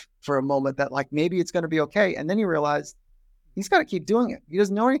relief for a moment that like maybe it's going to be okay. And then he realized he's got to keep doing it. He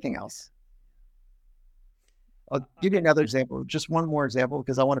doesn't know anything else. I'll give you another example, just one more example,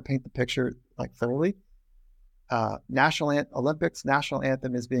 because I want to paint the picture like thoroughly. Olympics national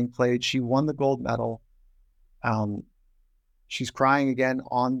anthem is being played. She won the gold medal. She's crying again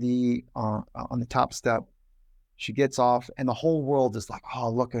on the top step. She gets off and the whole world is like, oh,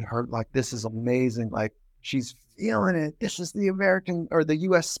 look at her. Like, this is amazing. Like, she's feeling it. This is the American or the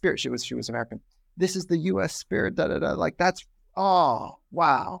U.S. spirit. She was American. This is the U.S. spirit. Da, da, da. Like, that's, oh,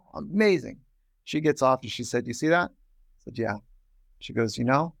 wow. Amazing. She gets off and she said, you see that? I said, yeah. She goes, I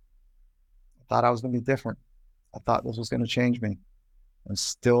thought I was going to be different. I thought this was going to change me. I'm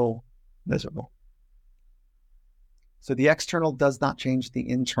still miserable. So the external does not change the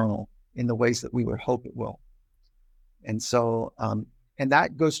internal in the ways that we would hope it will. And so, and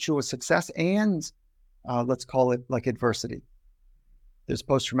that goes true with success and let's call it like adversity. There's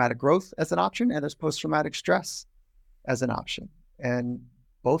post-traumatic growth as an option and there's post-traumatic stress as an option. And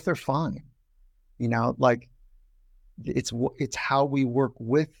both are fine. Like it's how we work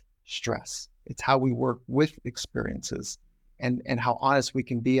with stress. It's how we work with experiences and how honest we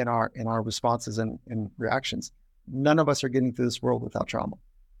can be in our responses and reactions. None of us are getting through this world without trauma.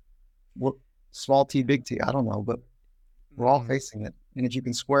 Small T, big T, I don't know, but We're all facing it. And if you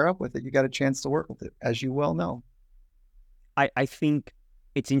can square up with it, you got a chance to work with it, as you well know. I think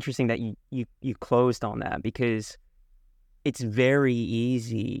it's interesting that you closed on that, because it's very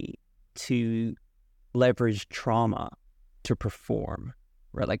easy to leverage trauma to perform,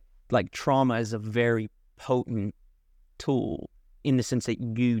 right? Like trauma is a very potent tool in the sense that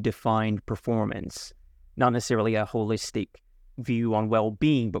you defined performance, not necessarily a holistic view on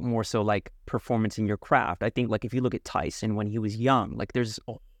well-being, but more so like performance in your craft. I think like if you look at Tyson when he was young, like there's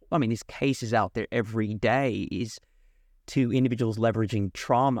cases out there every day is to individuals leveraging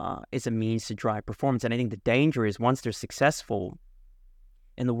trauma as a means to drive performance. And I think the danger is once they're successful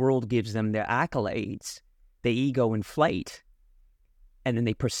and the world gives them their accolades, the ego inflate, and then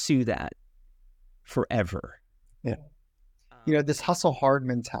they pursue that forever. Yeah. This hustle hard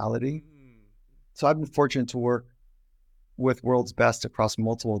mentality. So I've been fortunate to work with world's best across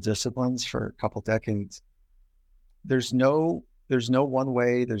multiple disciplines for a couple decades. There's no one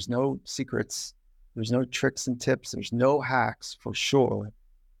way, there's no secrets, there's no tricks and tips, there's no hacks for sure.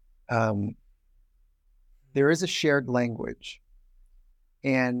 There is a shared language.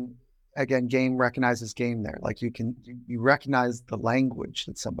 And again, game recognizes game there. Like you recognize the language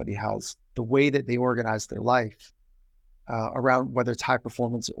that somebody has, the way that they organize their life around whether it's high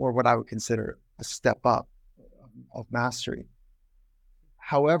performance or what I would consider a step up of mastery.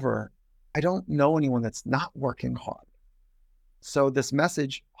 However, I don't know anyone that's not working hard. So this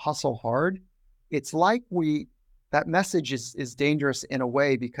message, hustle hard, it's like that message is dangerous in a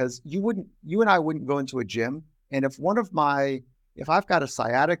way, because you and I wouldn't go into a gym. And if I've got a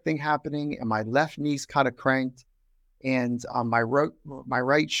sciatic thing happening and my left knee's kind of cranked and my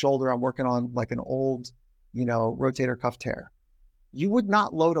right shoulder, I'm working on like an old, rotator cuff tear, you would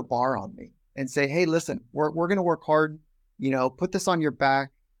not load a bar on me and say, hey, listen, we're going to work hard, put this on your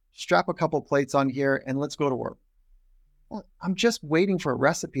back, strap a couple plates on here and let's go to work. Well, I'm just waiting for a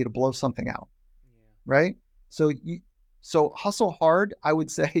recipe to blow something out. Yeah. Right? So hustle hard, I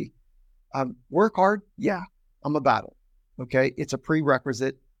would say, work hard. Yeah, I'm about it. Okay. It's a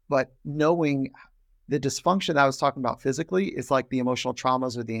prerequisite, but knowing the dysfunction I was talking about physically is like the emotional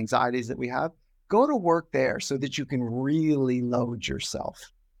traumas or the anxieties that we have. Go to work there so that you can really load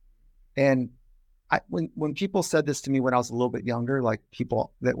yourself. And when people said this to me when I was a little bit younger, like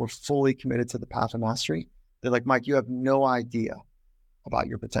people that were fully committed to the path of mastery, they're like, Mike, you have no idea about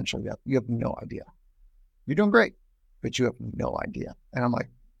your potential yet. You have no idea. You're doing great, but you have no idea. And I'm like,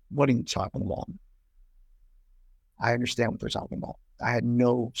 what are you talking about? I understand what they're talking about. I had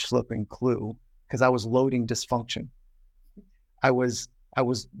no flipping clue because I was loading dysfunction. I was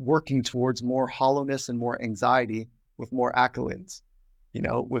working towards more hollowness and more anxiety with more accolades,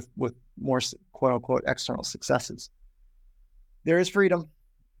 with more quote unquote external successes. There is freedom.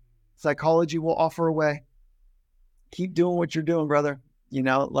 Psychology will offer a way. Keep doing what you're doing, brother.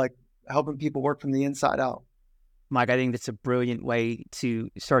 Like helping people work from the inside out. Mike, I think that's a brilliant way to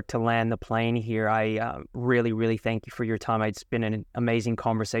start to land the plane here. I really, really thank you for your time. It's been an amazing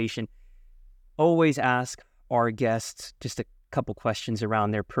conversation. Always ask our guests just a couple questions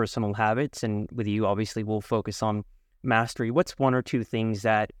around their personal habits. And with you, obviously, we'll focus on mastery. What's one or two things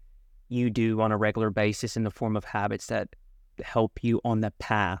that you do on a regular basis in the form of habits that help you on the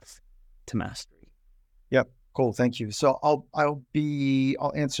path to mastery? Yep. Cool. Thank you. So I'll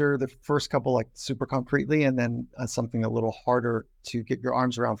answer the first couple like super concretely, and then something a little harder to get your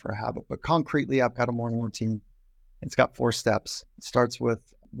arms around for a habit. But concretely, I've got a morning routine. It's got 4 steps. It starts with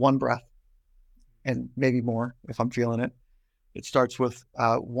 1 breath and maybe more if I'm feeling it. It starts with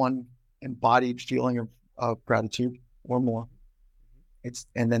 1 embodied feeling of gratitude or more.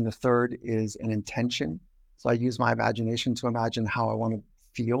 And then the third is an intention. So I use my imagination to imagine how I want to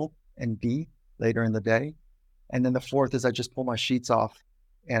feel and be later in the day. And then the fourth is I just pull my sheets off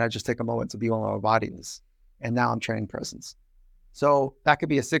and I just take a moment to be where my body is. And now I'm training presence. So that could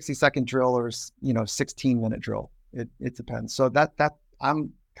be a 60-second drill or 16-minute drill. It depends. So that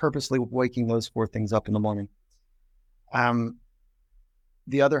I'm purposely waking those 4 things up in the morning.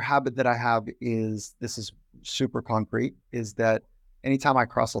 The other habit that I have is, this is super concrete, is that anytime I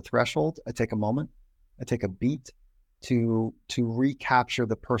cross a threshold, I take a moment, I take a beat to recapture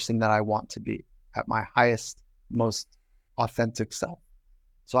the person that I want to be at my highest, most authentic self.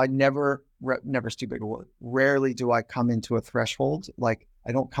 So I never is too big a word. Rarely do I come into a threshold. Like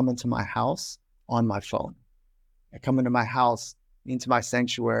I don't come into my house on my phone. I come into my house, into my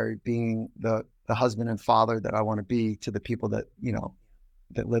sanctuary, being the husband and father that I want to be to the people that,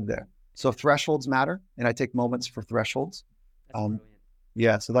 that live there. So thresholds matter. And I take moments for thresholds.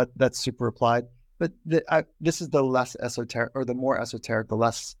 Yeah. So that's super applied, but this is the less esoteric, or the more esoteric, the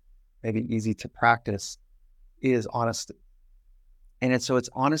less maybe easy to practice, is And so it's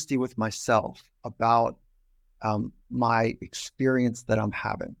honesty with myself about my experience that I'm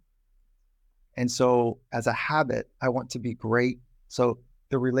having. And so as a habit, I want to be great. So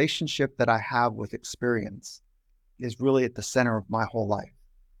the relationship that I have with experience is really at the center of my whole life.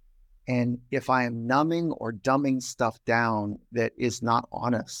 And if I am numbing or dumbing stuff down that is not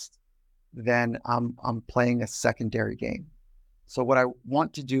honest, then I'm playing a secondary game. So what I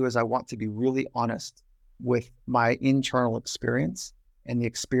want to do is I want to be really honest with my internal experience and the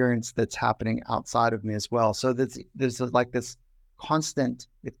experience that's happening outside of me as well. So there's like this constant,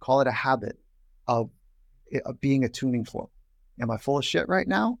 call it a habit of being a tuning fork. Am I full of shit right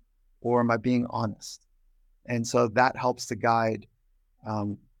now, or am I being honest? And so that helps to guide.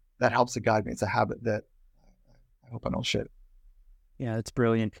 That helps to guide me. It's a habit that I hope I don't shit. Yeah, that's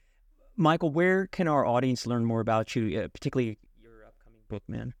brilliant. Michael, where can our audience learn more about you, particularly your upcoming book,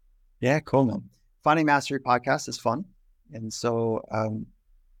 man? Yeah, cool, man. Finding Mastery podcast is fun. And so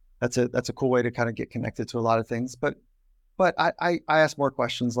that's a cool way to kind of get connected to a lot of things. But I ask more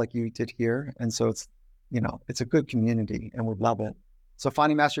questions like you did here. And so it's a good community and we love it. So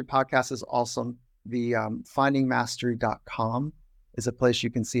Finding Mastery podcast is awesome. The findingmastery.com is a place you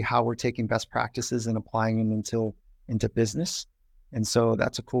can see how we're taking best practices and applying them into business. And so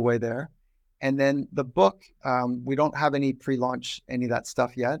that's a cool way there. And then the book, we don't have any pre-launch, any of that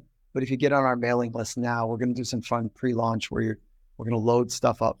stuff yet. But if you get on our mailing list now, we're going to do some fun pre-launch where we're going to load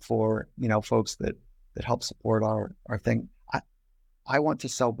stuff up for, folks that help support our thing. I want to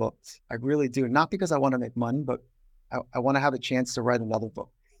sell books. I really do. Not because I want to make money, but I want to have a chance to write another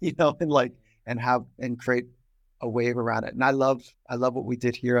book, and create a wave around it. And I love what we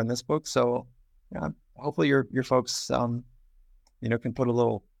did here on this book. So hopefully your folks, can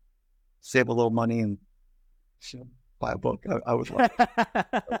save a little money and buy a book. I would love it.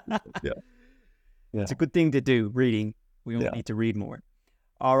 Yeah. It's a good thing to do, reading. We all need to read more.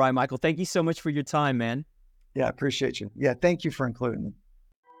 All right, Michael, thank you so much for your time, man. Yeah, I appreciate you. Yeah, thank you for including me.